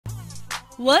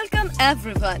Welcome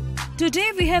everyone.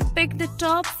 Today we have picked the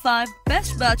top 5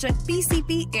 best budget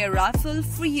PCP air rifle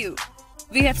for you.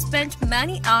 We have spent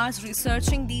many hours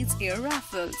researching these air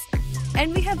rifles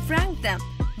and we have ranked them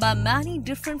by many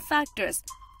different factors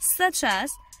such as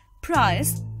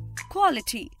price,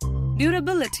 quality,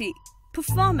 durability,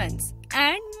 performance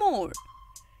and more.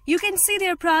 You can see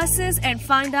their prices and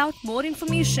find out more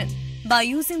information by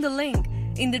using the link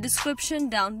in the description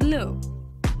down below.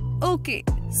 Okay,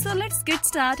 so let's get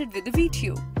started with the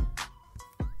video.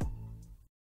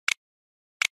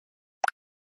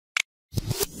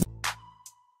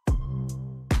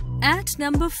 At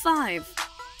number 5,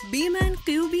 Beeman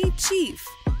QB Chief.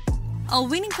 A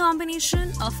winning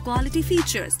combination of quality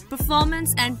features,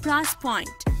 performance and price point.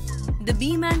 The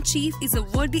Beeman Chief is a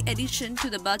worthy addition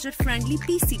to the budget-friendly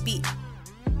PCP.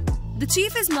 The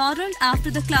Chief is modeled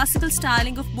after the classical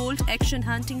styling of bolt-action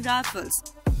hunting rifles,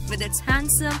 with its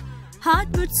handsome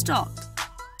hardwood stock.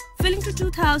 Filling to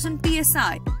 2000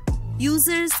 psi,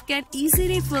 users can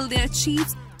easily fill their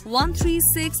Chief's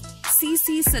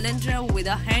 136cc cylinder with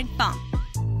a hand pump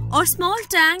or small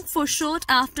tank for shot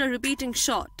after repeating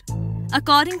shot.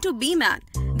 According to Beeman,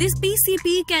 this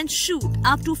PCP can shoot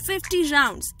up to 50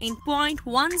 rounds in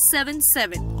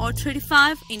 .177 or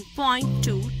 35 in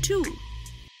 .22.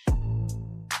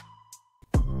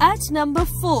 At number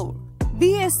 4,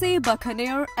 BSA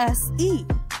Buccaneer SE.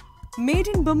 Made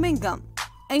in Birmingham,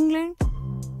 England,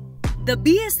 the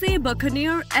BSA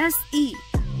Buccaneer SE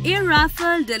air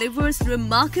rifle delivers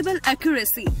remarkable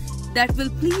accuracy that will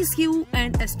please you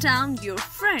and astound your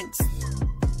friends.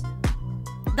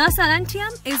 The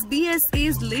Silentium is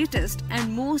BSA's latest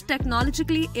and most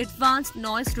technologically advanced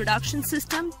noise reduction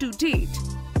system to date.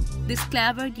 This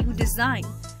clever new design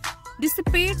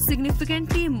dissipates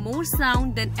significantly more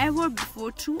sound than ever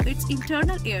before through its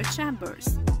internal air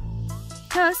chambers,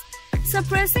 thus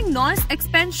suppressing noise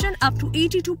expansion up to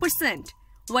 82%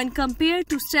 when compared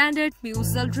to standard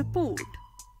muzzle report.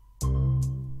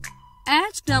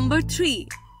 At number 3,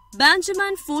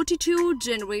 Benjamin Fortitude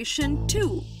Generation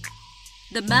 2.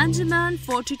 The Benjamin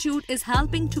Fortitude is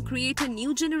helping to create a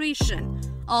new generation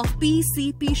of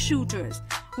PCP shooters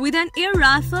with an air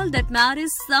rifle that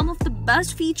marries some of the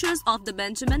best features of the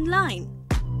Benjamin line.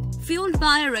 Fueled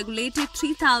by a regulated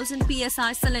 3000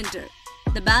 psi cylinder,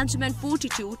 the Benjamin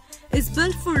Fortitude is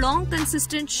built for long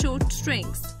consistent short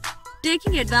strings,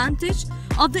 taking advantage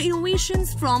of the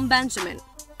innovations from Benjamin.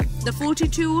 The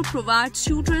Fortitude provides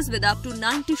shooters with up to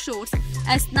 90 shots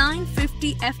at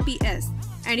 950 fps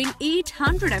and in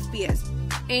 800 fps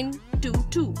in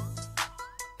 2.2.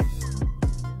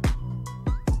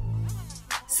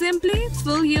 Simply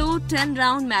fill your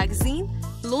 10-round magazine,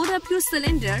 load up your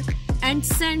cylinder and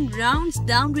send rounds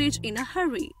downrange in a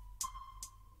hurry.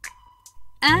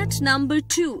 At number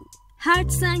 2,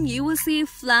 Hudson USA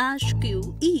Flash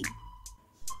QE.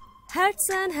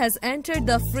 Hudson has entered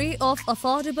the fray of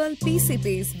affordable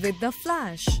PCPs with the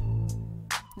Flash.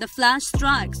 The Flash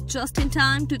strikes just in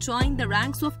time to join the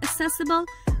ranks of accessible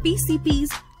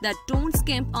PCPs that don't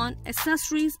skimp on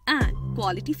accessories and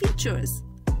quality features.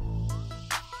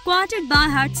 Quoted by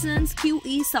Hudson's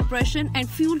QE suppression and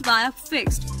fueled by a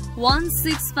fixed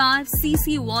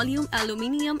 165cc volume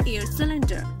aluminum air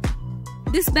cylinder,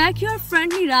 this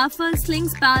backyard-friendly rifle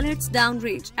slings pellets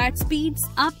downrange at speeds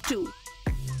up to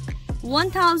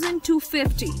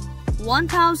 1250,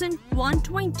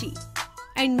 1120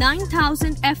 and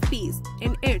 9000 fps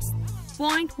in its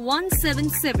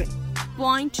 .177,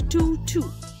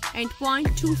 .22 and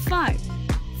 .25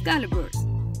 calibers.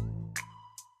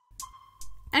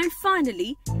 And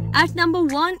finally, at number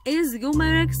 1 is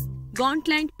Umeric's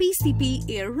Gauntlet PCP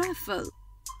air rifle.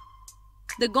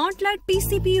 The Gauntlet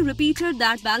PCP repeater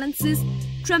that balances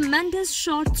tremendous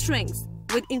short strings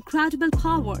with incredible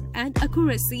power and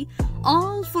accuracy,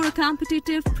 all for a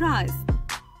competitive price.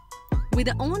 With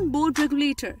the on-board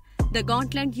regulator, the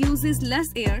Gauntlet uses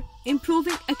less air,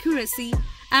 improving accuracy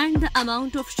and the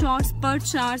amount of shots per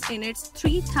charge in its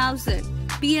 3000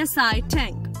 psi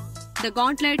tank. The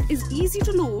Gauntlet is easy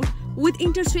to load with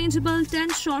interchangeable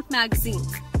 10-shot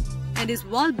magazines and is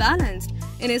well balanced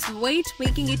in its weight,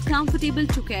 making it comfortable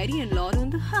to carry and load on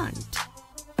the hunt.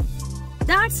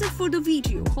 That's it for the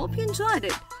video. Hope you enjoyed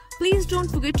it. Please don't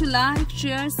forget to like,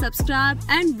 share, subscribe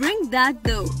and ring that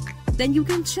bell. Then you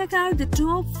can check out the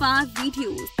top 5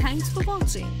 videos. Thanks for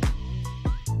watching.